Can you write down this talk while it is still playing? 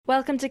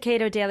Welcome to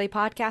Cato Daily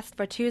Podcast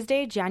for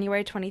Tuesday,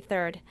 January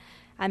 23rd.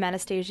 I'm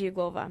Anastasia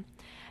Uglova.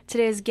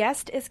 Today's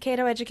guest is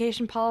Cato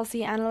Education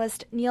Policy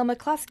Analyst Neil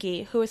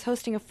McCluskey, who is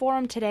hosting a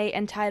forum today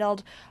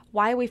entitled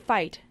Why We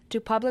Fight: Do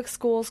Public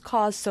Schools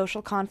Cause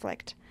Social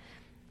Conflict?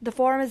 The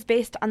forum is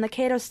based on the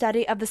Cato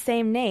study of the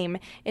same name,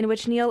 in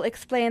which Neil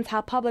explains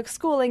how public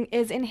schooling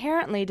is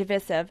inherently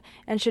divisive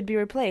and should be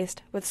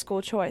replaced with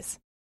school choice.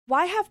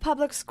 Why have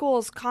public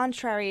schools,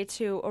 contrary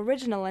to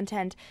original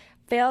intent,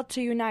 failed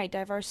to unite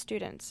diverse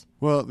students?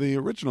 Well, the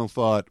original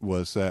thought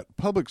was that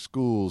public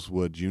schools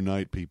would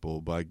unite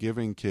people by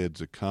giving kids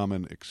a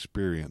common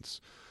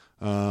experience,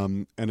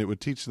 and it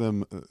would teach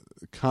them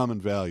common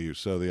values.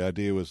 So the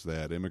idea was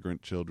that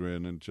immigrant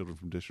children and children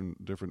from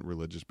different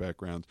religious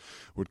backgrounds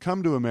would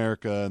come to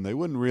America, and they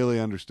wouldn't really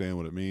understand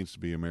what it means to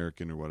be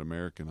American or what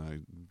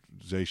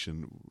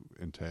Americanization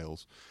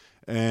entails,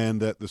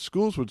 and that the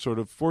schools would sort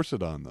of force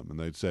it on them,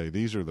 and they'd say,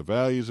 these are the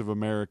values of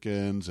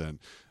Americans, and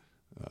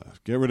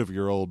get rid of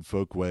your old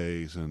folk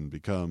ways and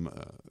become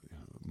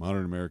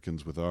modern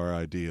Americans with our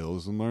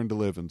ideals and learn to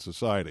live in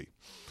society.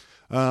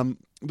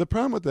 The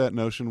problem with that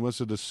notion was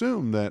it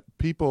assumed that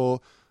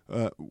people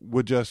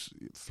would just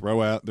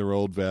throw out their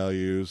old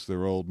values,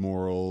 their old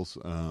morals,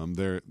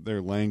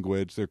 their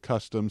language, their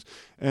customs,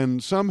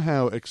 and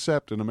somehow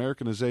accept an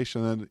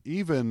Americanization that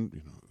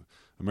even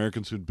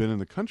Americans who'd been in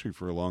the country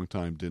for a long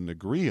time didn't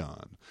agree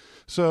on.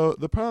 So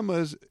the problem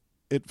was,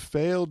 it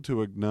failed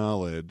to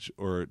acknowledge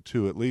or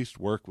to at least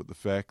work with the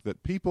fact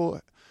that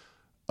people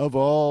of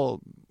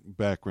all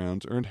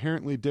backgrounds are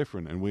inherently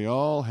different, and we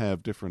all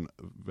have different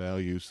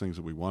values, things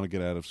that we want to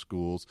get out of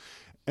schools.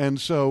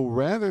 And so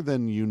rather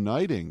than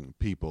uniting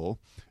people,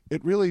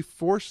 it really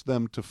forced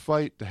them to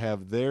fight to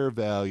have their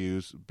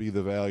values be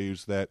the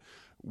values that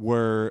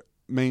were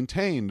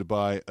maintained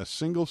by a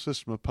single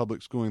system of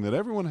public schooling that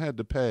everyone had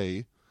to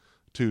pay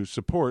to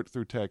support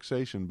through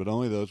taxation, but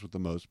only those with the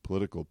most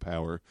political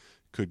power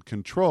could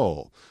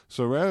control.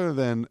 So rather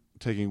than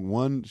taking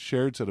one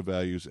shared set of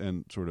values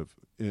and sort of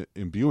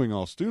imbuing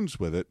all students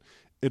with it,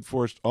 it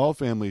forced all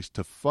families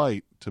to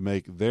fight to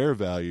make their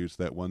values,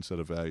 that one set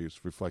of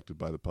values, reflected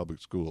by the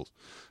public schools.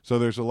 So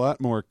there's a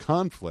lot more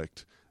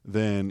conflict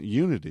than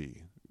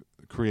unity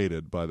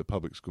created by the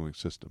public schooling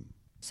system.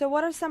 So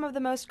what are some of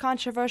the most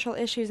controversial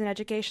issues in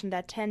education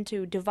that tend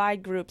to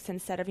divide groups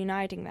instead of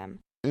uniting them?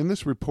 In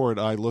this report,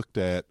 I looked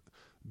at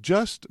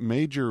just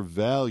major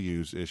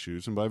values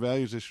issues, and by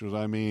values issues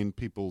I mean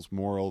people's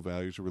moral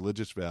values or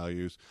religious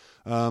values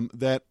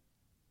that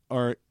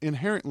are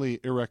inherently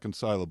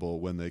irreconcilable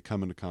when they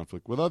come into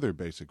conflict with other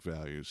basic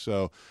values.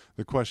 So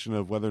the question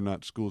of whether or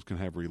not schools can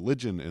have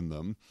religion in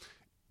them,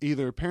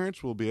 either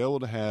parents will be able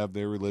to have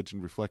their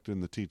religion reflected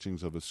in the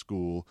teachings of a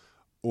school,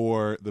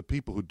 or the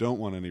people who don't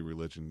want any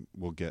religion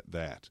will get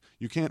that.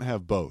 You can't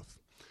have both.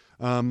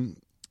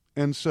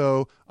 And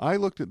so I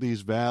looked at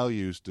these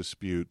values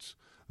disputes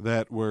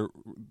that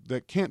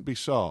can't be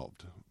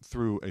solved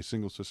through a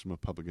single system of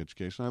public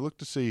education. I looked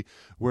to see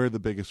where the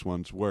biggest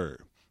ones were.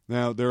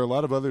 Now, there are a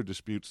lot of other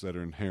disputes that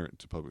are inherent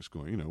to public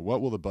schooling.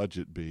 What will the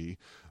budget be?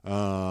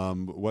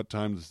 What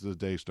time does the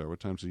day start? What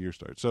time does the year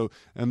start? So,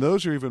 and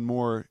those are even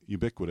more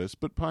ubiquitous,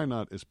 but probably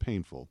not as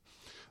painful.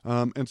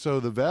 And so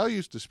the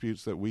values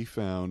disputes that we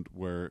found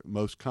were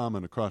most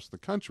common across the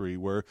country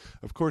were,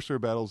 of course, there are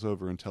battles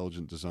over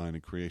intelligent design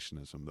and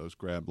creationism. Those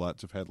grabbed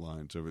lots of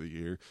headlines over the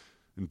year.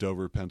 In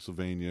Dover,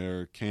 Pennsylvania,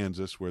 or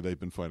Kansas, where they've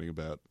been fighting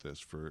about this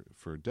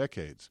for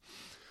decades.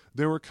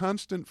 There were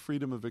constant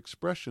freedom of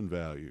expression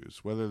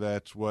values, whether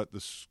that's what the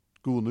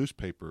school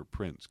newspaper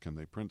prints. Can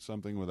they print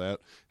something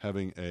without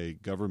having a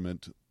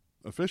government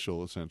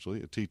official,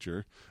 essentially, a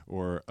teacher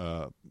or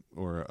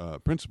a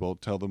principal,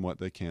 tell them what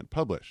they can't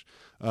publish?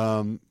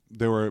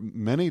 There were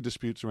many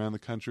disputes around the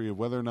country of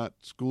whether or not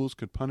schools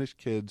could punish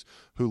kids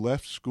who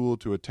left school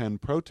to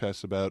attend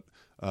protests about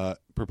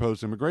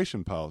proposed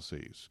immigration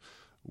policies.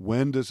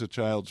 When does a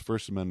child's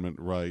First Amendment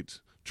right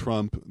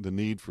trump the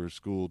need for a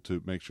school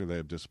to make sure they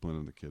have discipline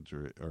and the kids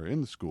are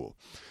in the school?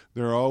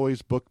 There are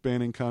always book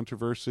banning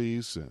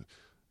controversies.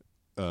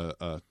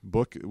 A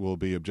book will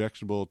be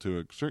objectionable to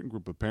a certain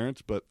group of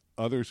parents, but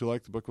others who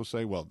like the book will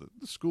say, well,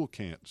 the school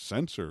can't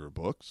censor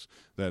books.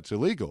 That's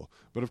illegal.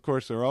 But, of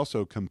course, they're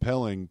also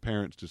compelling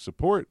parents to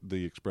support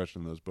the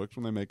expression of those books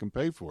when they make them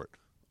pay for it.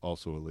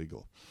 Also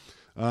illegal.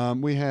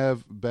 We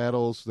have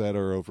battles that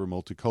are over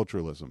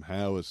multiculturalism.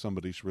 How is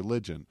somebody's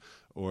religion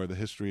or the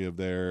history of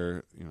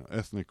their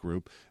ethnic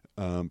group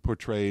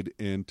portrayed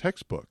in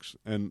textbooks?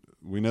 And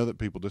we know that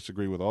people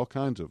disagree with all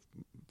kinds of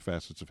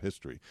facets of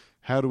history.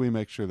 How do we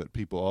make sure that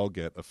people all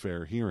get a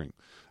fair hearing?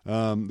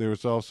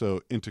 There's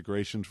also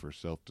integration for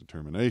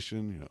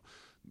self-determination.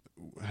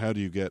 How do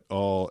you get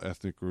all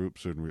ethnic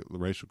groups and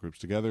racial groups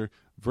together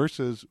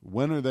versus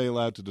when are they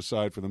allowed to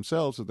decide for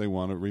themselves that they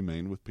want to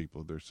remain with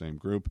people of their same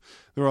group?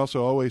 There are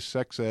also always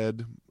sex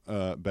ed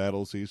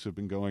battles. These have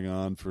been going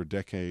on for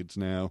decades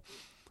now.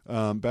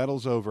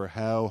 Battles over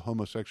how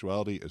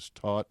homosexuality is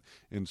taught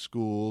in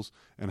schools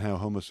and how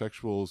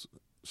homosexuals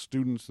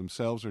students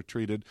themselves are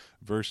treated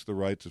versus the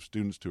rights of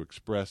students to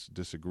express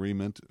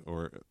disagreement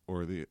or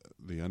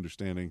their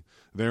understanding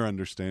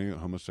that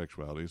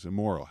homosexuality is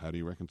immoral. How do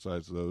you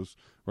reconcile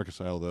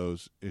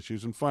those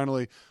issues? And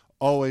finally,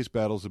 always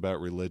battles about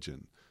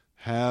religion.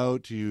 How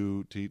do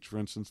you teach, for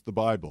instance, the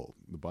Bible?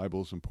 The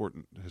Bible is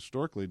important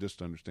historically just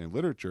to understand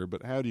literature,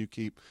 but how do you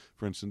keep,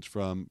 for instance,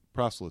 from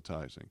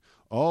proselytizing?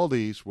 All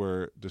these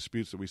were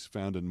disputes that we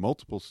found in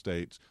multiple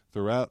states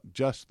throughout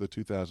just the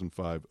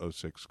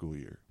 2005-06 school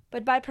year.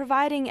 But by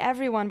providing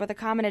everyone with a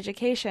common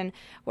education,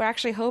 we're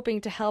actually hoping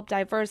to help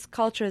diverse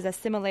cultures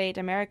assimilate,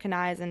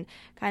 Americanize, and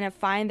kind of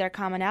find their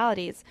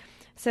commonalities.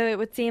 So it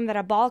would seem that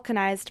a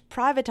balkanized,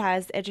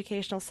 privatized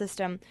educational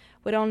system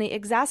would only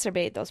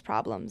exacerbate those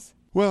problems.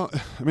 Well,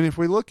 I mean, if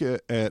we look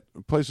at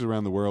places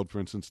around the world, for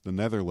instance, the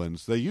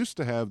Netherlands, they used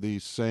to have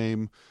these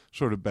same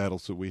sort of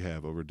battles that we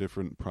have over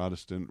different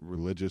Protestant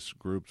religious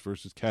groups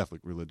versus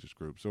Catholic religious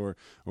groups,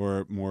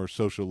 or more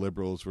social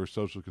liberals versus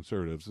social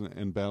conservatives,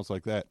 and battles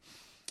like that.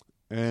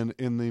 And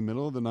in the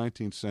middle of the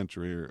 19th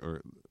century,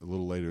 or a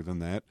little later than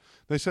that,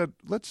 they said,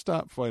 let's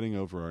stop fighting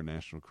over our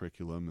national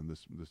curriculum and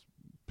this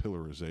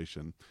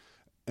pillarization,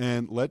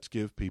 and let's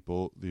give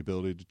people the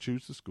ability to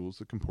choose the schools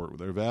that comport with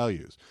their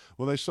values.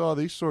 Well, they saw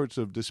these sorts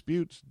of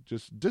disputes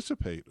just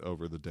dissipate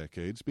over the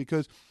decades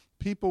because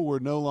people were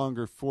no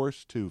longer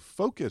forced to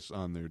focus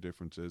on their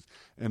differences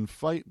and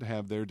fight to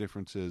have their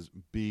differences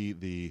be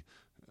the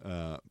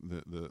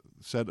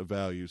set of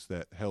values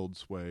that held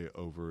sway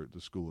over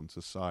the school and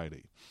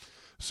society.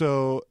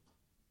 So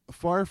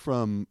far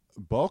from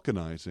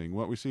balkanizing,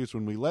 what we see is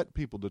when we let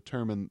people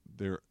determine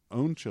their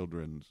own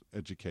children's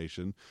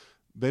education,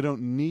 they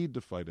don't need to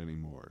fight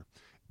anymore.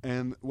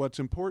 And what's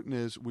important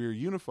is we're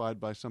unified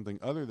by something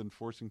other than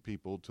forcing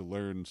people to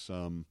learn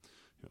some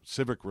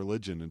civic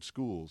religion in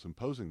schools,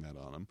 imposing that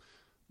on them.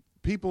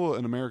 People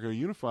in America are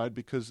unified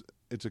because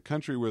it's a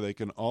country where they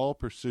can all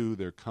pursue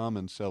their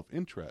common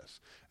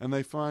self-interest. And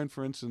they find,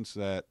 for instance,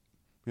 that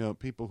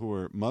people who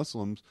are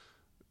Muslims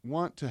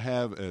want to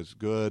have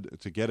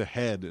to get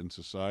ahead in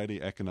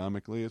society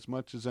economically as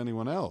much as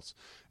anyone else.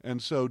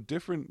 And so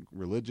different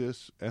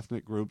religious,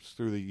 ethnic groups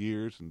through the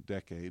years and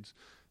decades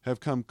have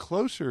come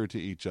closer to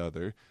each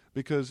other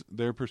because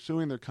they're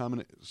pursuing their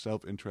common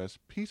self-interest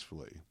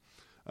peacefully.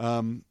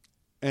 And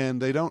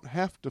they don't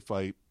have to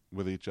fight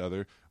with each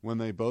other when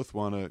they both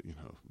want to,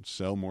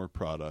 sell more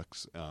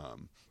products,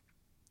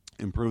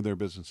 improve their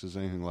businesses,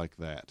 anything like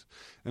that.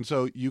 And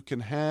so you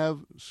can have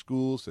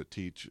schools that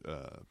teach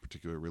a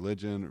particular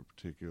religion or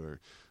particular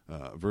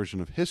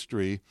version of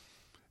history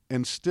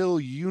and still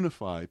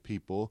unify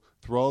people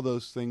through all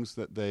those things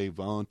that they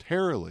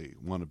voluntarily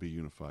want to be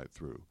unified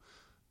through.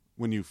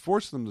 When you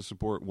force them to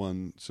support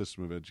one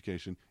system of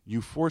education,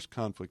 you force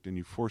conflict and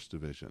you force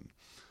division.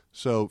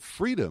 So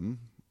freedom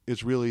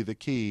is really the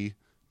key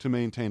to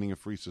maintaining a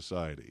free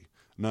society,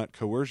 not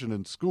coercion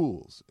in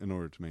schools in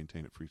order to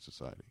maintain a free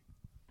society.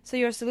 So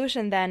your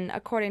solution then,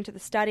 according to the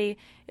study,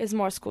 is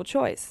more school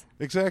choice.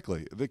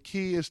 Exactly. The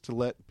key is to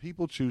let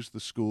people choose the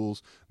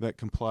schools that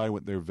comply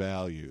with their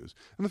values.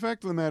 And the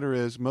fact of the matter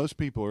is, most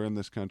people are in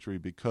this country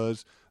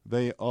because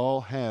they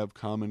all have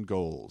common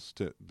goals.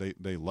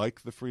 They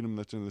like the freedom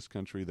that's in this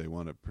country, they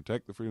want to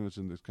protect the freedom that's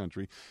in this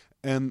country,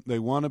 and they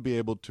want to be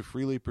able to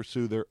freely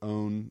pursue their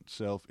own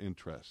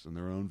self-interests and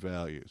their own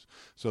values.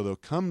 So they'll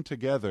come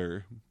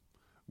together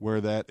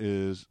where that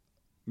is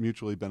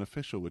mutually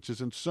beneficial, which is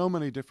in so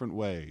many different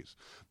ways,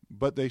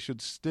 but they should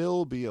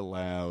still be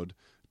allowed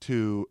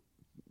to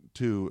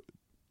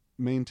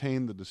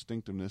maintain the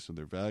distinctiveness of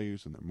their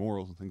values and their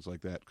morals and things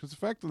like that. Because the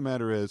fact of the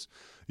matter is,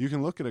 you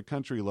can look at a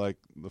country like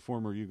the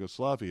former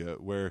Yugoslavia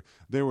where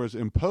there was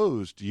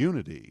imposed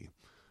unity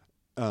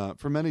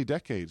for many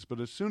decades, but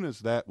as soon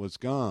as that was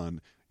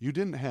gone, you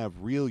didn't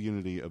have real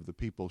unity of the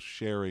people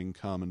sharing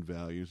common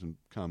values and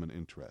common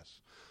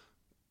interests.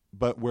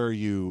 But where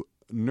you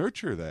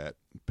nurture that,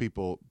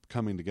 people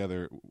coming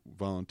together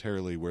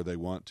voluntarily where they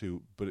want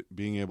to, but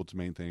being able to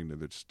maintain their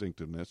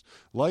distinctiveness,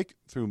 like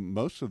through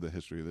most of the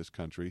history of this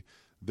country,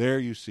 there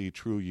you see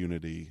true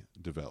unity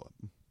develop.